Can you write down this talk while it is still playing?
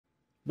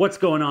What's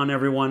going on,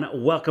 everyone?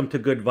 Welcome to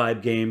Good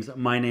Vibe Games.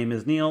 My name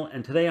is Neil,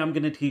 and today I'm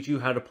going to teach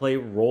you how to play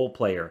Role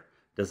Player,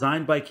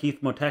 designed by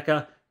Keith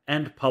Matejka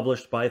and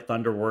published by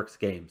Thunderworks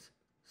Games.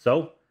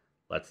 So,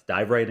 let's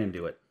dive right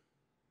into it.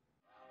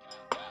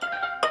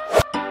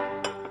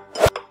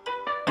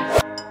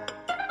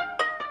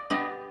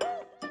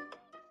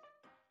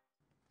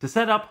 To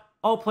set up,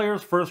 all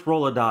players first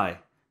roll a die.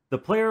 The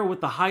player with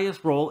the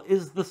highest roll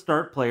is the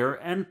start player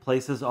and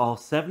places all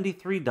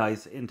 73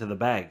 dice into the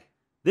bag.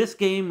 This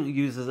game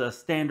uses a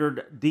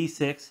standard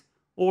D6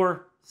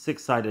 or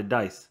 6-sided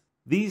dice.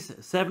 These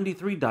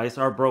 73 dice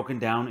are broken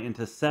down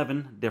into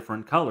 7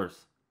 different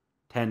colors: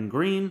 10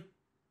 green,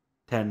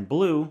 10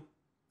 blue,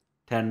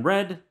 10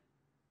 red,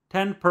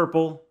 10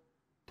 purple,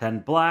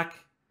 10 black,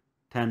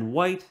 10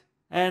 white,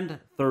 and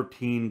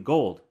 13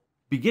 gold.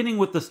 Beginning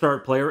with the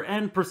start player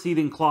and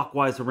proceeding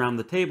clockwise around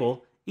the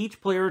table, each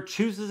player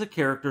chooses a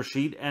character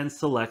sheet and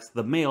selects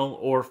the male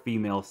or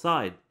female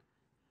side.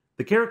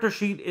 The character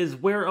sheet is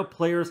where a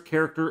player's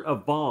character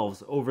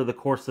evolves over the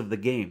course of the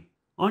game.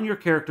 On your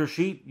character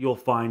sheet, you'll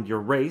find your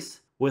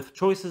race, with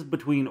choices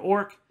between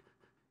orc,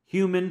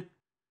 human,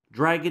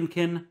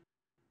 dragonkin,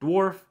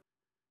 dwarf,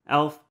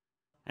 elf,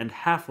 and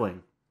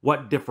halfling.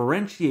 What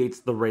differentiates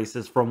the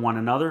races from one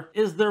another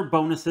is their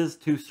bonuses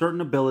to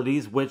certain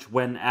abilities, which,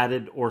 when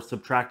added or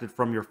subtracted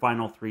from your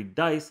final 3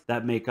 dice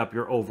that make up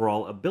your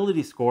overall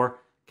ability score,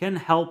 can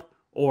help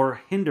or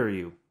hinder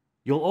you.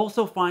 You'll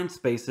also find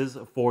spaces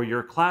for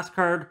your class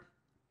card,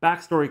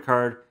 backstory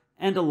card,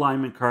 and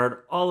alignment card,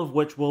 all of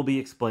which will be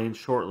explained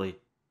shortly.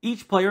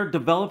 Each player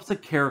develops a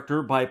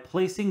character by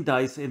placing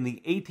dice in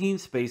the 18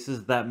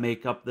 spaces that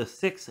make up the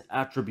 6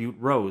 attribute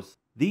rows.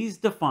 These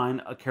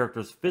define a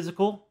character's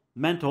physical,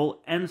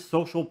 mental, and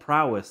social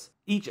prowess.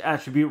 Each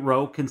attribute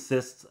row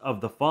consists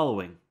of the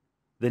following: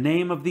 the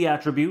name of the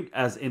attribute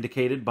as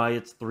indicated by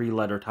its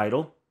 3-letter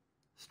title,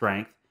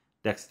 strength,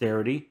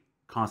 dexterity,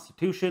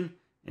 constitution,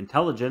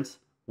 intelligence,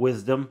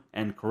 wisdom,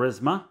 and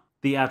charisma;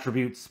 the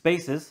attribute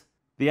spaces;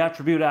 the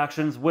attribute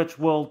actions, which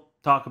we'll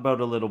talk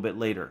about a little bit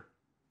later.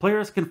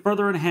 Players can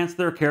further enhance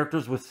their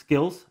characters with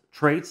skills,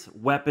 traits,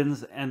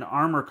 weapons, and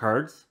armor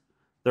cards.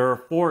 There are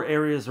 4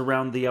 areas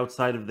around the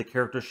outside of the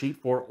character sheet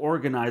for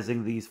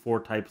organizing these 4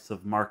 types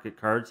of market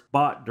cards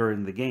bought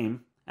during the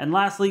game. And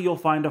lastly, you'll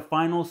find a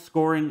final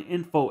scoring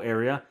info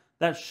area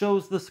that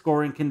shows the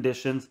scoring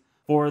conditions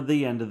for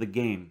the end of the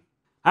game.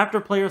 After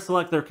players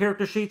select their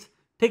character sheets,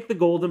 take the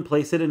gold and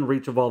place it in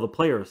reach of all the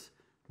players.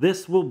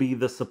 This will be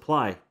the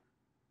supply.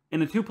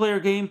 In a 2-player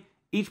game,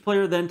 each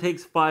player then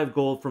takes 5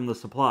 gold from the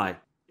supply.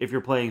 If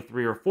you're playing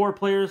 3 or 4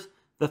 players,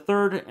 the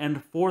 3rd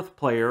and 4th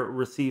player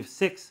receive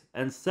 6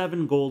 and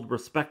 7 gold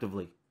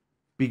respectively.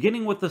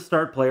 Beginning with the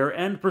start player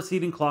and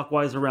proceeding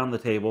clockwise around the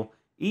table,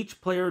 each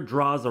player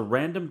draws a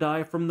random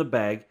die from the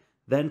bag,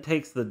 then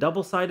takes the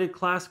double-sided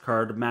class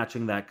card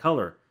matching that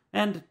color,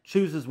 and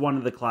chooses one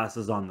of the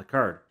classes on the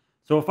card.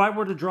 So if I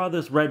were to draw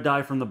this red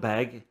die from the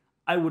bag,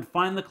 I would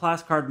find the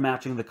class card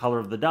matching the color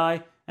of the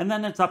die, and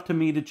then it's up to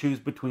me to choose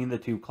between the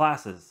 2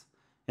 classes.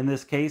 In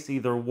this case,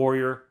 either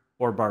warrior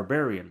or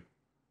barbarian.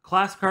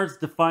 Class cards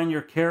define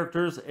your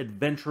character's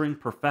adventuring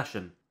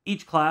profession.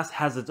 Each class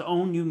has its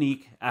own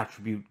unique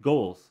attribute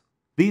goals.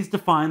 These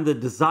define the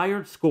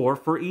desired score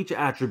for each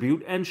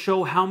attribute and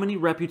show how many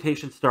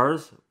reputation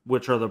stars,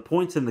 which are the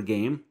points in the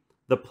game,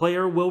 the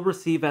player will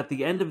receive at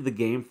the end of the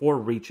game for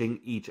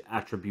reaching each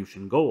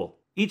attribution goal.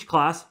 Each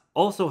class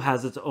also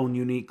has its own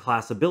unique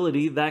class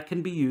ability that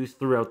can be used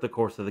throughout the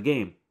course of the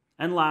game.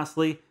 And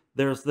lastly,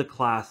 there's the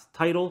class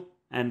title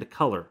and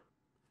color.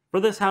 For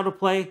this how to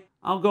play,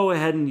 I'll go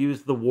ahead and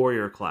use the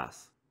warrior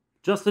class.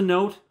 Just a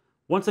note,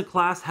 once a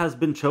class has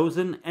been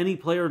chosen, any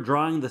player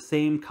drawing the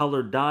same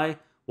colored die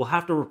will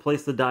have to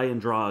replace the die and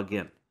draw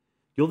again.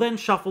 You'll then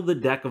shuffle the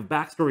deck of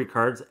backstory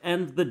cards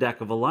and the deck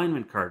of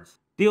alignment cards.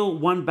 Deal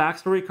 1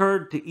 backstory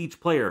card to each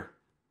player.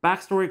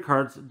 Backstory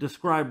cards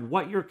describe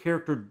what your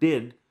character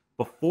did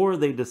before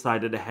they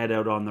decided to head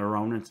out on their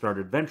own and start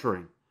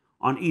adventuring.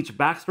 On each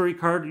backstory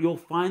card, you'll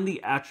find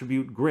the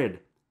attribute grid.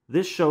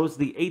 This shows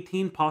the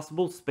 18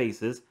 possible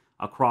spaces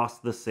across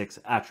the 6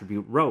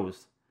 attribute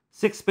rows.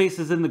 6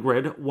 spaces in the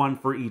grid, 1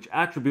 for each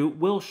attribute,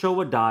 will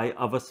show a die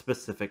of a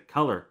specific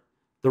color.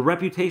 The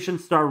Reputation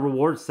Star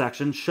Rewards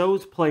section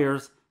shows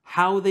players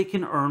how they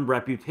can earn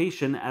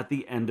reputation at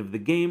the end of the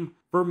game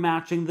for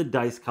matching the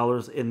dice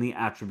colors in the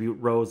attribute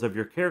rows of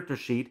your character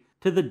sheet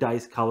to the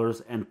dice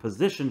colors and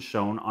positions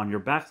shown on your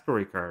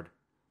backstory card.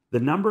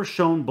 The numbers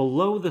shown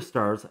below the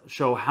stars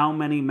show how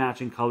many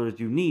matching colors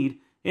you need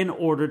in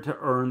order to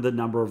earn the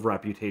number of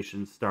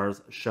reputation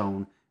stars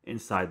shown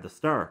inside the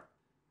star.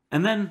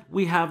 And then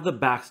we have the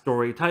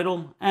backstory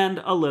title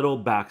and a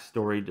little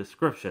backstory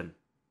description.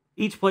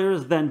 Each player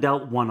is then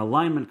dealt 1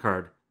 alignment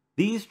card.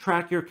 These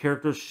track your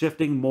character's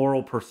shifting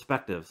moral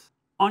perspectives.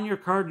 On your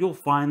card, you'll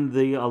find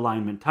the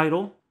alignment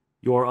title,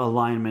 your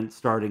alignment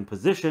starting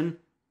position,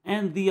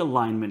 and the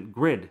alignment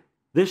grid.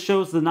 This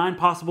shows the 9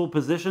 possible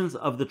positions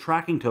of the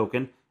tracking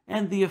token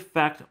and the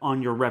effect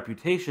on your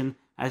reputation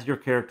as your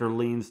character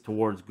leans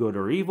towards good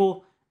or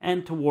evil,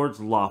 and towards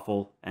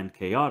lawful and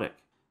chaotic.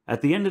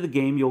 At the end of the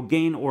game, you'll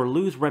gain or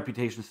lose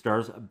reputation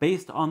stars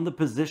based on the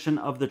position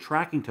of the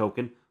tracking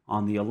token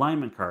on the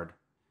alignment card.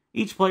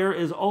 Each player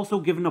is also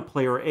given a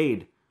player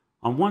aid.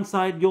 On one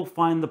side, you'll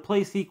find the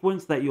play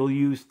sequence that you'll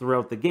use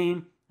throughout the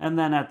game, and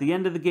then at the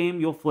end of the game,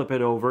 you'll flip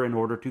it over in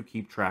order to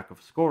keep track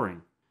of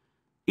scoring.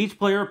 Each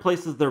player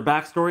places their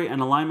backstory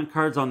and alignment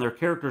cards on their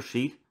character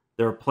sheet,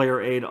 their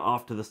player aid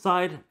off to the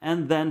side,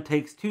 and then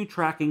takes 2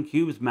 tracking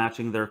cubes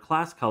matching their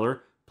class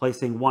color,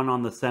 placing one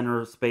on the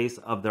center space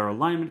of their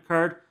alignment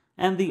card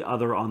and the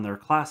other on their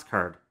class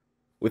card.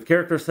 With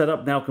character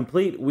setup now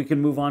complete, we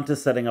can move on to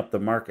setting up the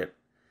market.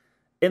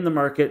 In the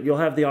market, you'll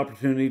have the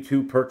opportunity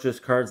to purchase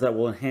cards that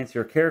will enhance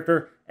your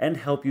character and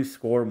help you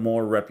score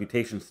more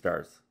reputation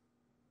stars.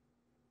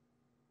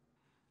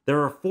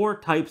 There are 4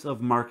 types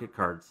of market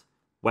cards: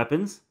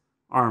 weapons,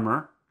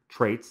 armor,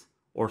 traits,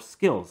 or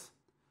skills.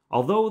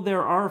 Although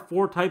there are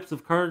 4 types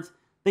of cards,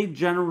 they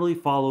generally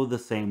follow the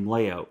same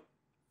layout.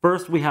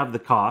 First, we have the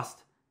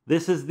cost.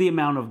 This is the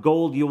amount of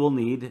gold you will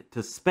need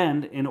to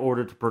spend in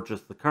order to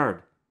purchase the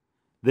card.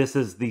 This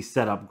is the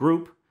setup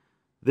group.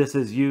 This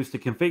is used to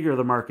configure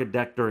the market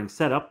deck during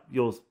setup.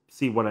 You'll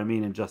see what I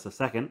mean in just a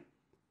second.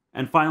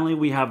 And finally,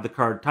 we have the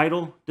card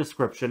title,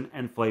 description,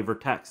 and flavor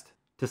text.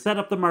 To set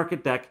up the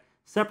market deck,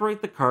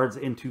 separate the cards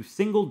into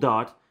single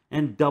dot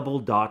and double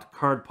dot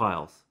card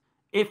piles.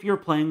 If you're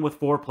playing with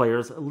 4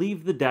 players,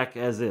 leave the deck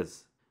as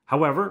is.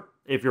 However,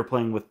 if you're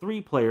playing with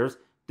 3 players,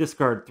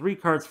 discard 3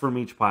 cards from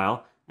each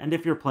pile, and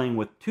if you're playing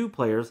with 2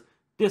 players,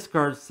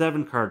 discard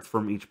 7 cards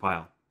from each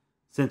pile.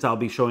 Since I'll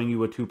be showing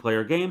you a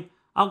 2-player game,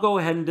 I'll go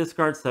ahead and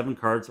discard 7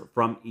 cards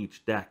from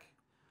each deck.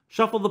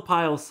 Shuffle the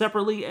piles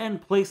separately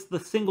and place the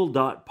single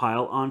dot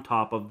pile on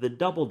top of the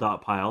double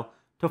dot pile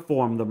to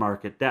form the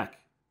market deck.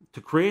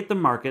 To create the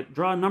market,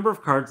 draw a number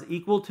of cards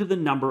equal to the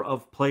number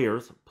of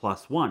players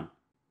plus 1.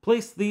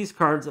 Place these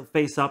cards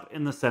face up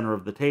in the center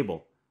of the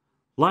table.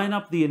 Line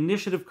up the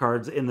initiative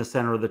cards in the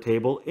center of the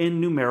table in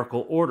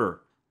numerical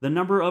order. The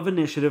number of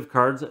initiative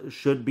cards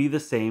should be the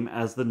same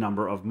as the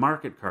number of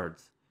market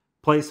cards.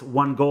 Place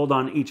 1 gold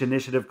on each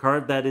initiative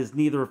card that is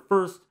neither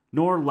first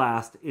nor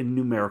last in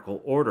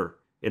numerical order.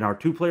 In our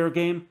 2-player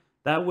game,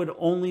 that would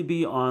only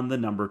be on the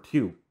number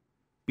 2.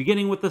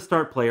 Beginning with the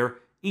start player,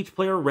 each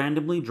player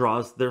randomly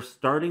draws their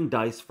starting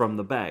dice from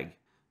the bag.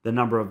 The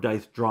number of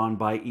dice drawn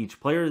by each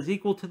player is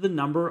equal to the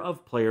number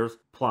of players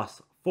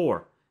plus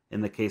 4.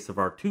 In the case of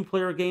our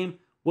 2-player game,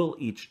 we'll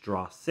each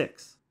draw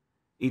 6.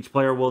 Each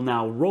player will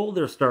now roll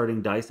their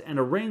starting dice and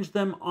arrange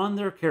them on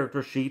their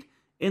character sheet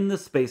in the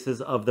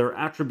spaces of their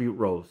attribute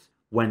rows.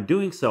 When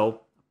doing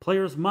so,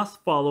 players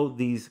must follow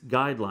these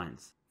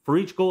guidelines. For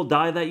each gold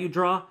die that you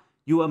draw,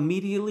 you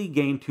immediately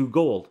gain 2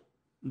 gold.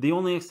 The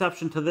only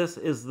exception to this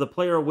is the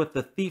player with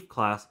the thief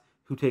class,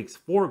 who takes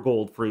 4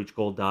 gold for each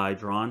gold die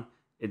drawn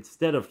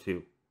instead of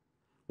 2.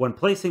 When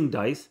placing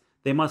dice,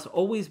 they must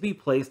always be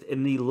placed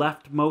in the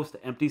leftmost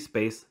empty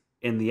space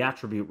in the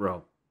attribute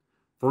row.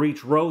 For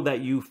each row that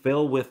you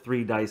fill with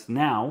 3 dice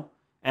now,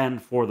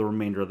 and for the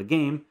remainder of the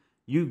game,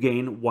 you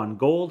gain 1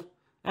 gold.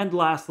 And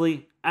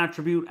lastly,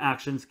 attribute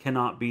actions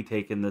cannot be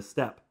taken this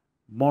step.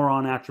 More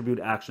on attribute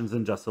actions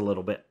in just a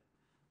little bit.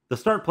 The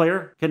start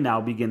player can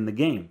now begin the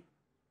game.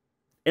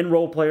 In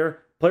role player,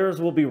 players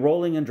will be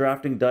rolling and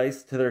drafting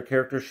dice to their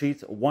character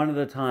sheets one at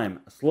a time,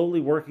 slowly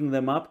working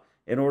them up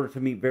in order to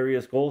meet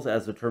various goals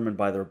as determined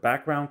by their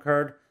background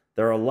card,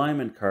 their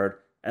alignment card,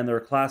 and their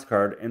class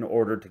card in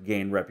order to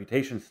gain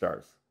reputation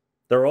stars.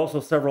 There are also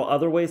several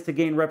other ways to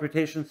gain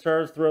reputation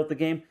stars throughout the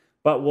game,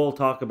 but we'll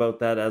talk about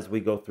that as we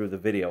go through the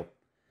video.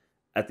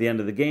 At the end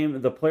of the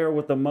game, the player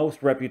with the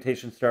most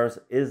reputation stars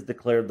is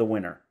declared the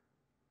winner.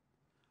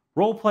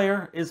 Role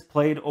player is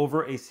played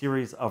over a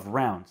series of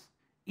rounds.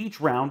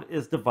 Each round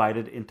is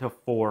divided into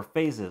 4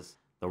 phases: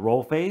 the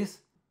roll phase,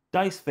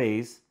 dice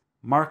phase,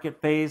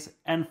 market phase,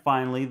 and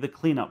finally the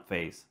cleanup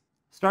phase.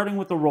 Starting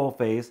with the roll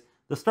phase,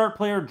 the start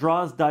player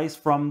draws dice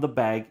from the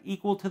bag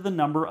equal to the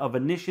number of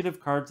initiative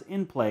cards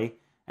in play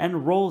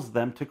and rolls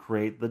them to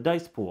create the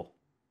dice pool.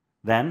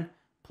 Then,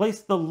 place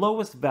the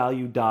lowest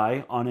value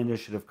die on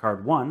initiative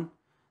card 1,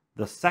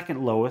 the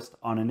second lowest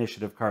on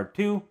initiative card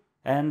 2,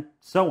 and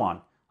so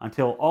on,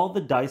 until all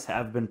the dice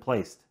have been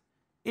placed.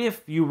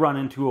 If you run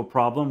into a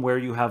problem where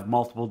you have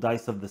multiple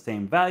dice of the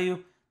same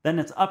value, then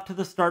it's up to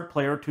the start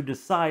player to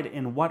decide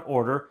in what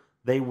order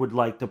they would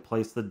like to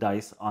place the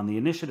dice on the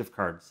initiative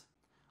cards.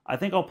 I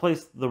think I'll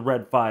place the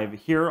red 5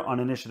 here on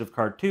initiative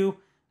card 2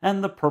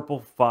 and the purple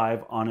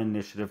 5 on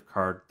initiative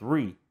card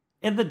 3.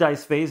 In the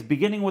dice phase,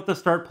 beginning with the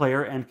start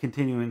player and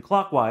continuing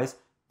clockwise,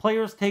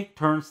 players take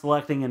turns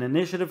selecting an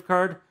initiative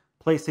card,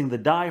 placing the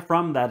die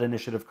from that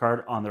initiative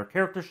card on their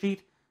character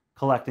sheet,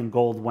 collecting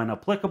gold when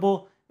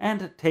applicable,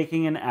 and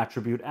taking an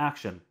attribute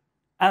action.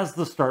 As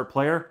the start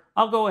player,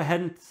 I'll go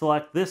ahead and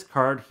select this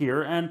card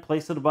here and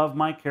place it above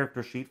my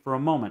character sheet for a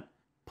moment.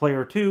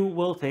 Player 2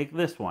 will take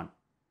this one.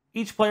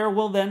 Each player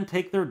will then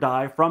take their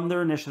die from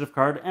their initiative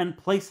card and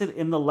place it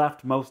in the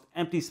leftmost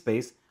empty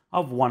space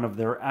of one of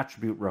their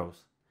attribute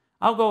rows.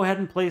 I'll go ahead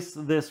and place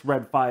this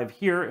red 5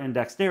 here in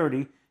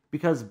dexterity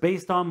because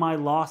based on my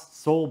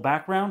Lost Soul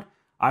background,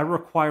 I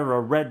require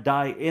a red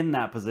die in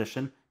that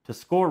position to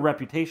score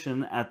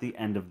reputation at the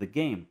end of the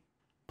game.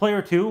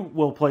 Player 2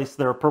 will place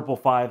their purple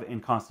 5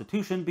 in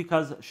Constitution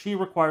because she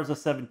requires a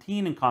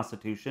 17 in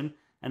Constitution,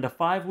 and a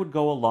 5 would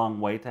go a long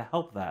way to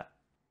help that.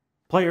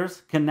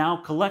 Players can now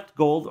collect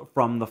gold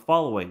from the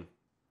following: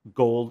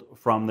 gold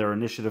from their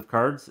initiative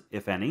cards,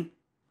 if any,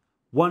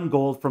 1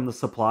 gold from the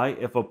supply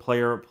if a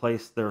player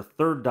placed their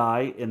third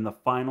die in the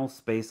final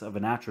space of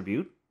an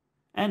attribute,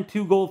 and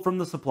 2 gold from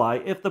the supply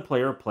if the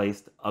player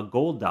placed a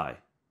gold die.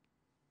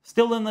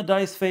 Still in the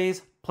dice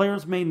phase,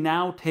 players may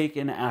now take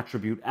an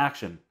attribute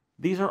action.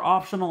 These are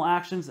optional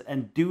actions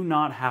and do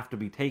not have to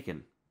be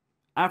taken.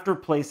 After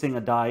placing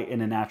a die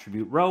in an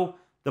attribute row,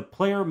 the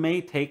player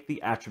may take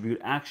the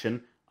attribute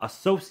action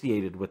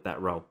associated with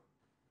that row.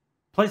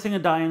 Placing a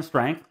die in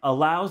Strength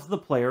allows the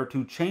player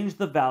to change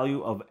the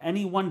value of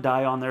any one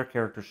die on their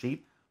character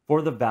sheet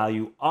for the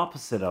value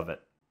opposite of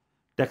it.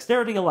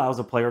 Dexterity allows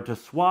a player to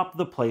swap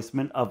the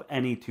placement of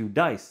any 2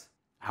 dice.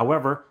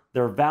 However,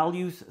 their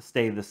values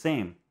stay the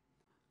same.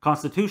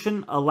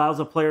 Constitution allows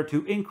a player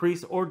to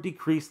increase or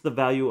decrease the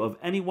value of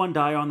any one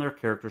die on their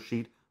character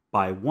sheet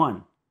by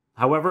 1.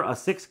 However, a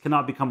 6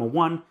 cannot become a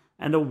 1,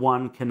 and a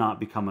 1 cannot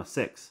become a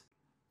 6.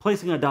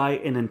 Placing a die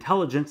in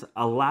Intelligence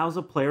allows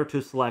a player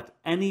to select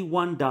any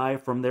one die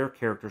from their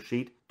character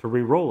sheet to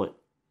re-roll it.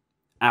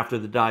 After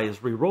the die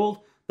is re-rolled,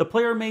 the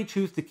player may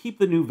choose to keep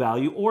the new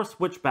value or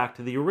switch back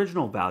to the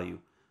original value.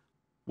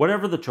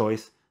 Whatever the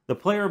choice, the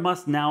player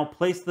must now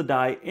place the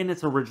die in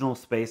its original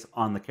space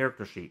on the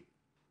character sheet.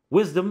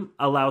 Wisdom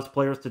allows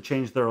players to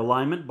change their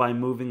alignment by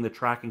moving the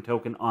tracking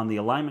token on the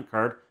alignment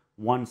card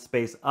 1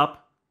 space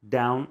up,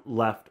 down,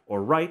 left,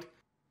 or right.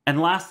 And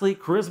lastly,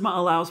 Charisma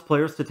allows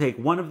players to take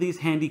one of these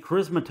handy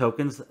Charisma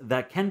tokens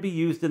that can be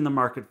used in the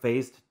market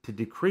phase to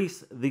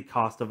decrease the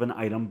cost of an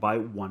item by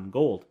 1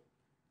 gold.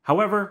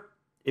 However,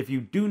 if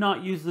you do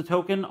not use the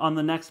token on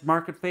the next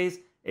market phase,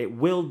 it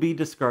will be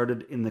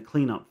discarded in the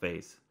cleanup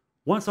phase.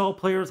 Once all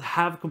players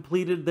have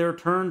completed their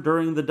turn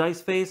during the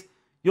dice phase,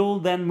 you'll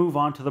then move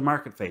on to the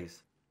market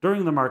phase.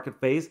 During the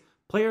market phase,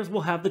 players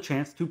will have the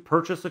chance to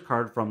purchase a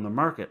card from the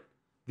market.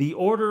 The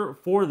order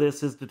for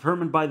this is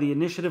determined by the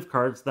initiative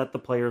cards that the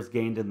players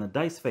gained in the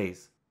dice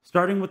phase.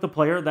 Starting with the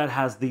player that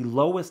has the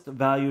lowest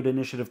valued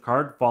initiative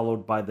card,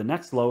 followed by the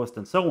next lowest,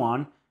 and so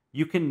on,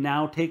 you can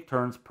now take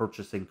turns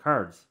purchasing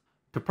cards.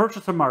 To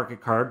purchase a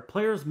market card,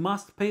 players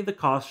must pay the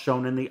cost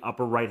shown in the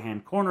upper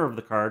right-hand corner of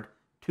the card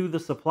to the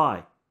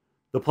supply.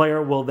 The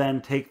player will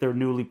then take their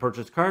newly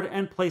purchased card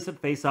and place it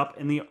face up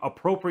in the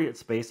appropriate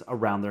space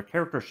around their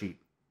character sheet.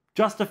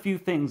 Just a few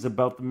things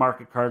about the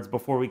market cards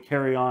before we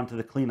carry on to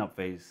the cleanup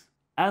phase.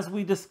 As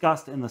we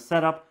discussed in the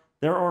setup,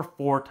 there are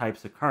 4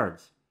 types of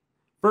cards.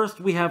 First,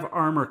 we have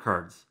armor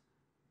cards.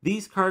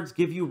 These cards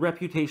give you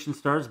reputation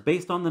stars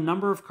based on the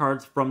number of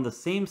cards from the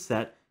same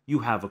set you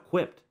have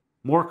equipped.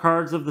 More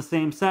cards of the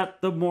same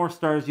set, the more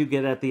stars you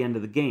get at the end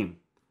of the game.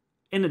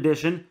 In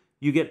addition,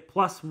 you get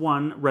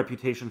 +1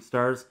 reputation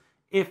stars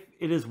if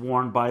it is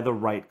worn by the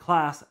right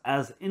class,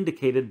 as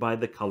indicated by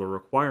the color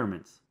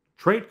requirements.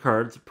 Trait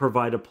cards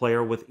provide a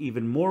player with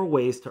even more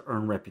ways to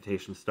earn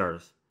reputation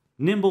stars.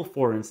 Nimble,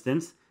 for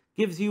instance,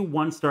 gives you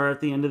 1 star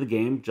at the end of the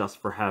game just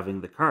for having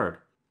the card.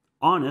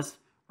 Honest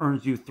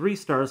earns you 3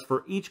 stars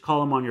for each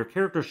column on your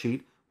character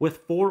sheet with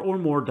 4 or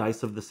more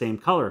dice of the same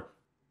color.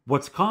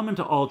 What's common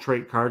to all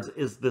trait cards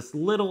is this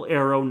little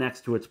arrow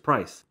next to its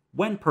price.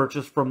 When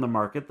purchased from the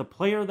market, the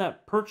player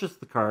that purchased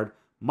the card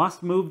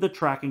must move the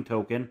tracking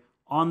token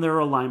on their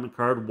alignment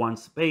card 1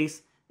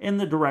 space in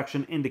the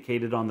direction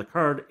indicated on the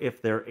card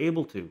if they're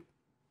able to.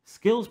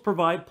 Skills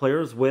provide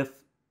players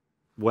with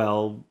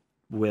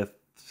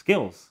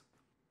skills.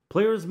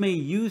 Players may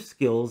use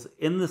skills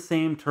in the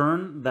same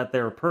turn that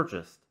they're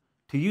purchased.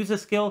 To use a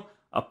skill,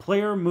 a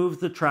player moves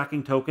the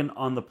tracking token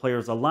on the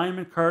player's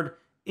alignment card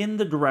in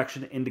the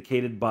direction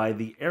indicated by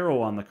the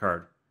arrow on the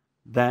card.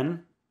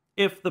 Then,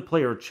 if the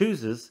player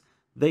chooses,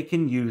 they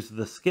can use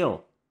the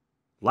skill.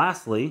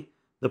 Lastly,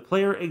 the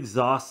player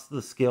exhausts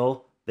the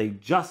skill they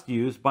just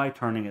used by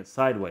turning it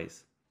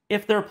sideways.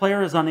 If their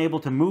player is unable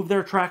to move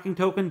their tracking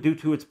token due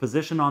to its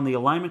position on the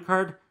alignment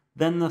card,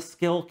 then the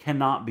skill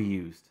cannot be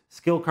used.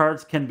 Skill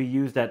cards can be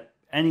used at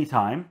any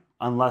time,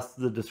 unless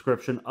the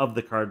description of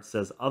the card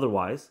says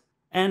otherwise,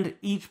 and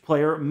each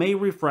player may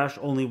refresh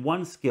only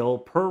 1 skill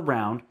per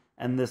round,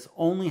 and this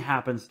only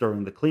happens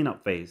during the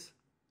cleanup phase.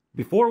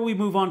 Before we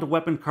move on to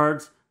weapon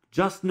cards,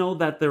 just know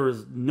that there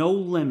is no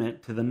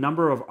limit to the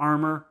number of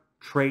armor,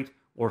 trait,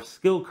 or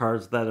skill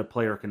cards that a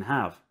player can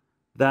have.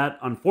 That,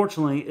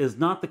 unfortunately, is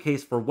not the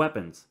case for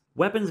weapons.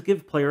 Weapons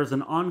give players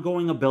an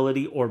ongoing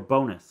ability or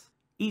bonus.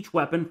 Each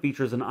weapon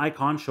features an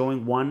icon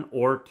showing 1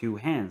 or 2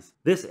 hands.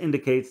 This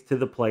indicates to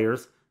the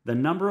players the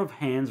number of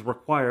hands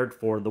required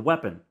for the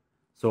weapon.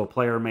 So a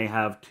player may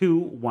have 2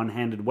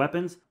 one-handed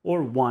weapons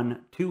or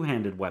 1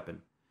 two-handed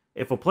weapon.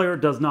 If a player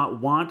does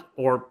not want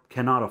or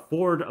cannot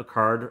afford a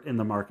card in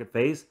the market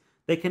phase,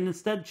 they can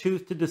instead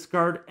choose to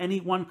discard any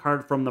 1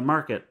 card from the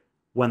market.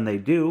 When they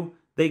do,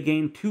 they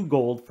gain 2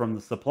 gold from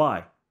the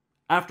supply.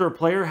 After a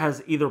player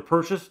has either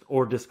purchased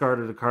or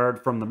discarded a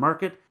card from the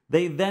market,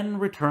 they then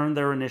return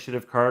their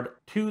initiative card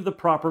to the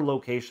proper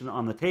location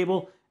on the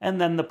table,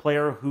 and then the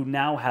player who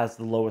now has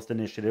the lowest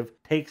initiative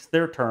takes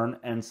their turn,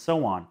 and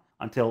so on,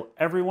 until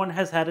everyone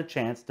has had a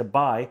chance to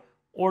buy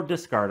or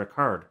discard a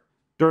card.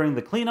 During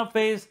the cleanup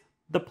phase,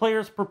 the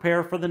players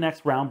prepare for the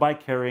next round by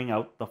carrying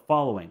out the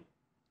following.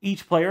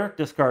 Each player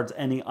discards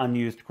any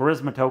unused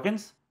charisma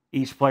tokens.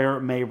 Each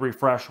player may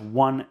refresh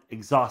one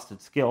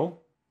exhausted skill.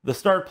 The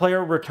start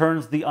player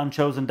returns the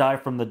unchosen die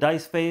from the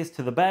dice phase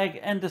to the bag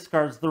and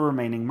discards the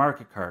remaining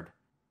market card.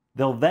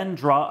 They'll then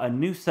draw a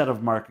new set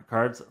of market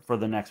cards for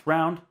the next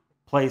round,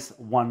 place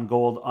 1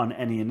 gold on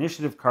any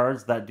initiative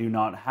cards that do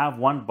not have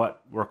one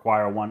but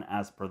require one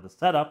as per the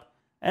setup,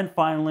 and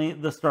finally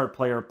the start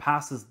player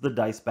passes the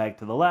dice bag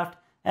to the left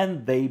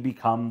and they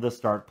become the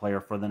start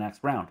player for the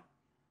next round.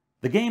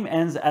 The game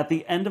ends at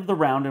the end of the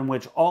round in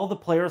which all the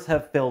players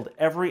have filled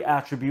every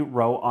attribute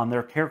row on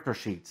their character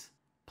sheets.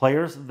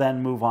 Players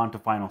then move on to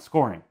final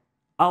scoring.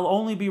 I'll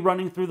only be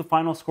running through the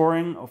final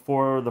scoring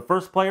for the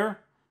first player,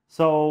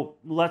 so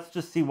let's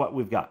just see what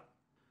we've got.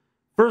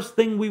 First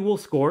thing we will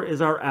score is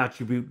our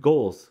attribute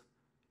goals.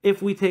 If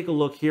we take a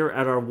look here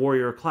at our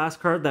warrior class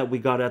card that we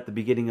got at the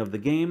beginning of the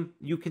game,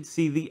 you can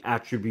see the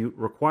attribute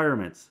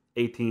requirements.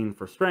 18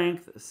 for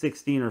strength,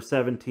 16 or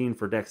 17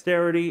 for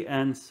dexterity,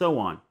 and so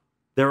on.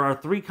 There are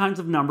 3 kinds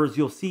of numbers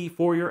you'll see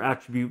for your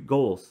attribute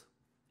goals: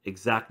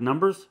 exact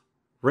numbers,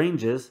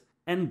 ranges,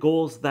 and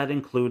goals that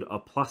include a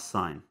plus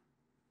sign.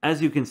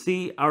 As you can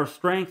see, our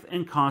strength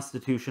and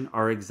constitution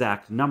are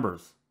exact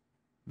numbers.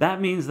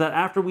 That means that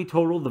after we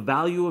total the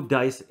value of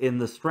dice in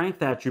the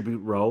strength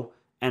attribute row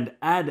and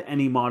add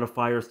any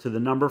modifiers to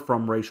the number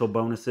from racial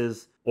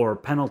bonuses or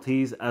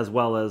penalties as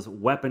well as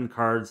weapon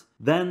cards,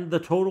 then the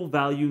total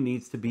value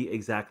needs to be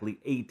exactly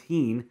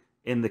 18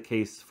 in the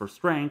case for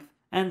strength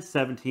and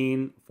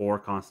 17 for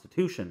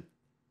constitution.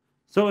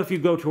 So if you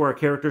go to our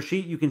character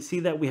sheet, you can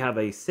see that we have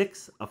a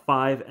 6, a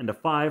 5, and a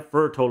 5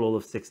 for a total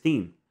of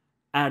 16.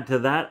 Add to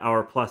that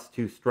our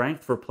 +2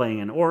 strength for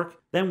playing an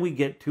orc, then we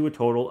get to a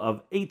total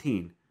of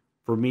 18.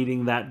 For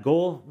meeting that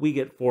goal, we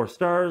get 4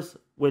 stars,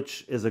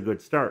 which is a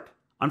good start.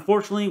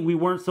 Unfortunately, we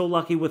weren't so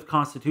lucky with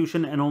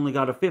constitution and only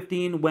got a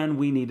 15 when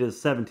we needed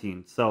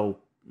 17, so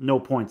no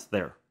points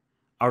there.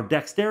 Our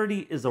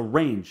dexterity is a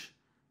range.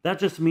 That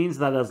just means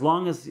that as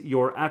long as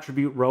your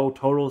attribute row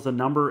totals a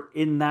number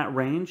in that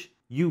range,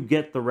 you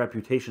get the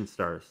reputation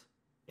stars.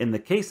 In the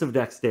case of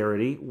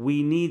dexterity,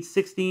 we need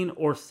 16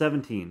 or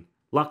 17.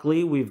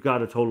 Luckily, we've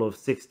got a total of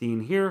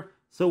 16 here,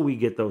 so we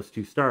get those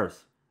 2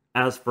 stars.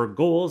 As for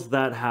goals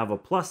that have a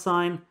plus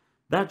sign,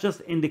 that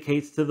just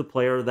indicates to the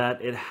player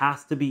that it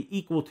has to be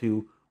equal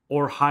to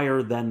or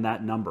higher than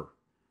that number.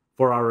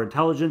 For our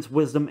intelligence,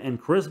 wisdom,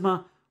 and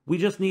charisma, we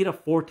just need a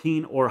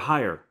 14 or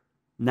higher.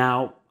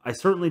 Now, I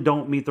certainly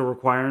don't meet the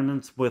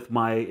requirements with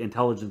my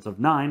intelligence of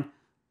 9,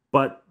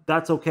 but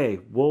that's okay.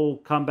 We'll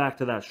come back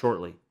to that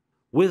shortly.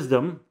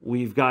 Wisdom,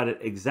 we've got it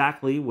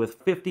exactly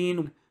with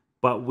 15,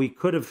 but we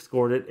could have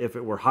scored it if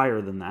it were higher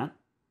than that.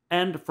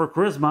 And for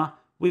charisma,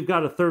 we've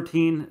got a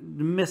 13,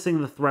 missing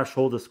the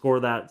threshold to score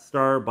that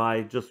star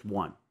by just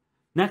 1.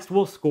 Next,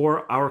 we'll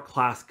score our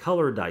class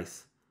color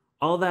dice.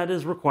 All that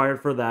is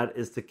required for that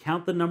is to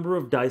count the number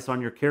of dice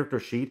on your character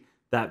sheet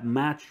that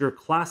match your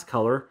class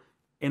color,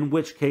 in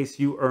which case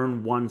you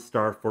earn 1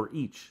 star for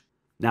each.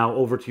 Now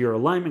over to your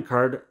alignment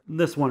card.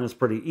 This one is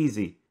pretty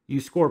easy. You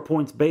score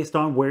points based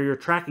on where your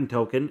tracking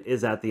token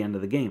is at the end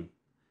of the game.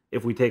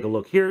 If we take a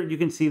look here, you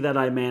can see that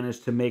I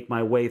managed to make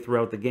my way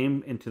throughout the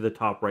game into the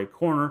top right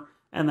corner,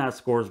 and that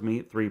scores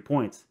me 3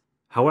 points.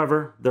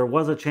 However, there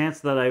was a chance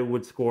that I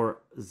would score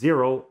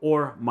 0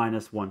 or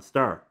 -1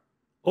 star.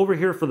 Over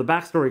here for the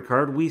backstory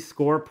card, we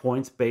score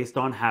points based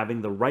on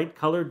having the right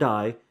color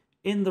die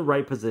in the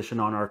right position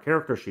on our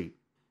character sheet.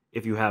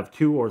 If you have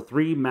 2 or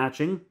 3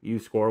 matching, you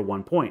score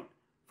 1 point.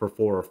 For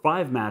 4 or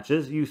 5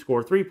 matches, you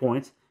score 3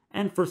 points,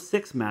 and for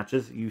 6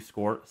 matches, you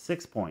score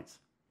 6 points.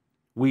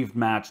 We've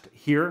matched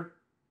here,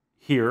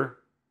 here,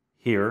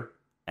 here,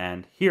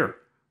 and here,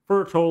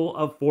 for a total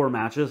of 4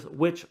 matches,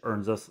 which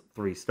earns us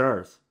 3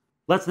 stars.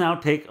 Let's now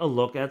take a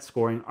look at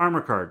scoring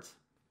armor cards.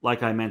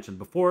 Like I mentioned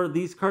before,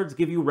 these cards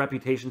give you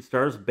reputation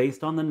stars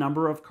based on the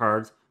number of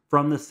cards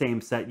from the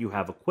same set you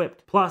have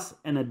equipped, plus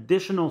an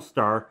additional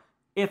star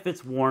if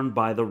it's worn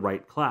by the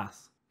right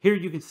class. Here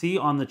you can see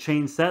on the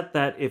chain set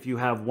that if you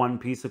have 1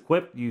 piece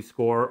equipped, you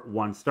score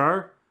 1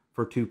 star,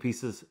 for 2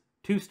 pieces,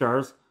 2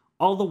 stars,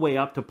 all the way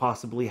up to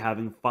possibly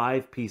having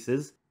 5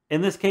 pieces.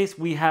 In this case,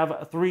 we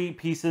have 3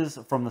 pieces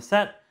from the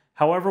set.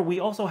 However, we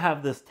also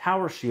have this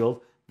tower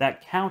shield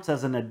that counts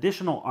as an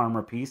additional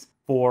armor piece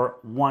for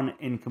 1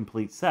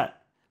 incomplete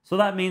set. So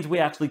that means we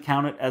actually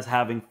count it as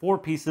having 4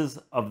 pieces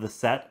of the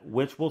set,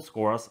 which will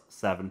score us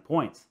 7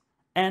 points.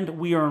 And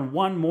we earn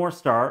 1 more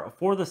star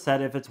for the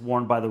set if it's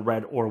worn by the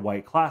red or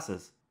white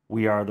classes.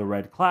 We are the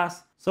red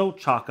class, so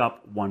chalk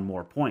up 1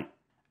 more point.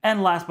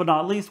 And last but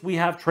not least, we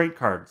have trait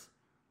cards.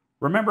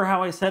 Remember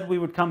how I said we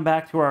would come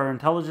back to our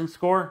intelligence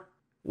score?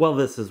 Well,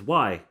 this is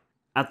why.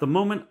 At the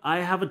moment, I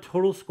have a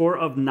total score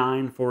of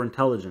 9 for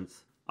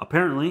intelligence.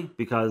 Apparently,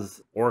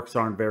 because orcs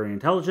aren't very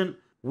intelligent,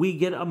 we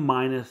get a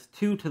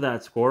 -2 to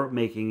that score,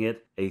 making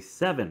it a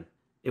 7.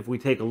 If we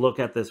take a look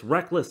at this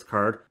reckless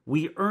card,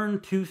 we earn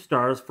 2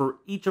 stars for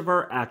each of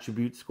our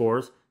attribute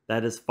scores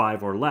that is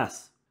 5 or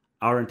less.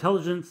 Our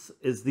intelligence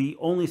is the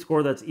only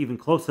score that's even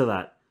close to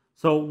that.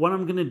 So what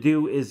I'm going to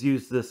do is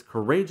use this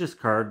courageous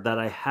card that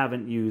I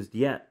haven't used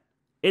yet.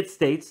 It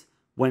states,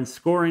 when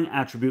scoring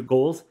attribute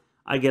goals,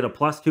 I get a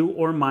 +2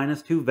 or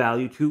 -2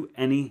 value to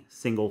any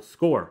single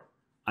score.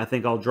 I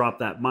think I'll drop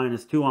that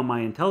 -2 on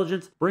my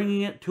intelligence,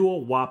 bringing it to a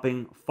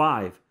whopping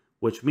 5,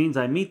 which means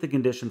I meet the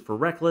condition for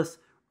reckless,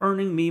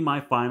 earning me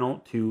my final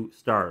 2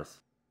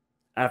 stars.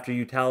 After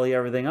you tally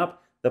everything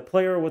up, the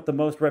player with the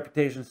most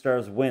reputation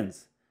stars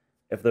wins.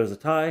 If there's a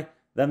tie,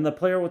 then the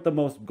player with the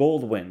most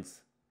gold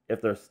wins.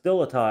 If there's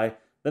still a tie,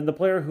 then the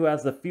player who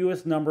has the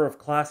fewest number of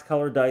class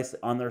color dice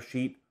on their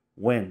sheet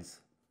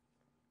wins.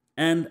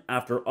 And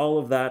after all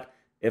of that,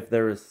 if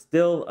there is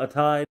still a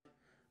tie,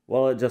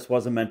 well, it just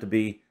wasn't meant to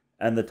be,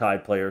 and the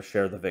tied players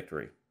share the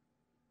victory.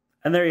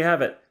 And there you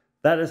have it.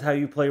 That is how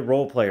you play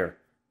Role Player.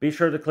 Be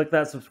sure to click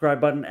that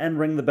subscribe button and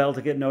ring the bell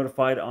to get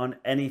notified on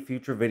any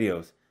future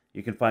videos.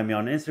 You can find me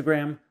on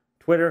Instagram,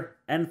 Twitter,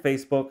 and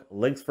Facebook.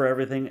 Links for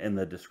everything in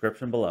the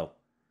description below.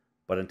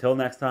 But until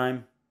next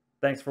time,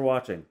 thanks for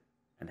watching,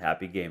 and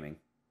happy gaming.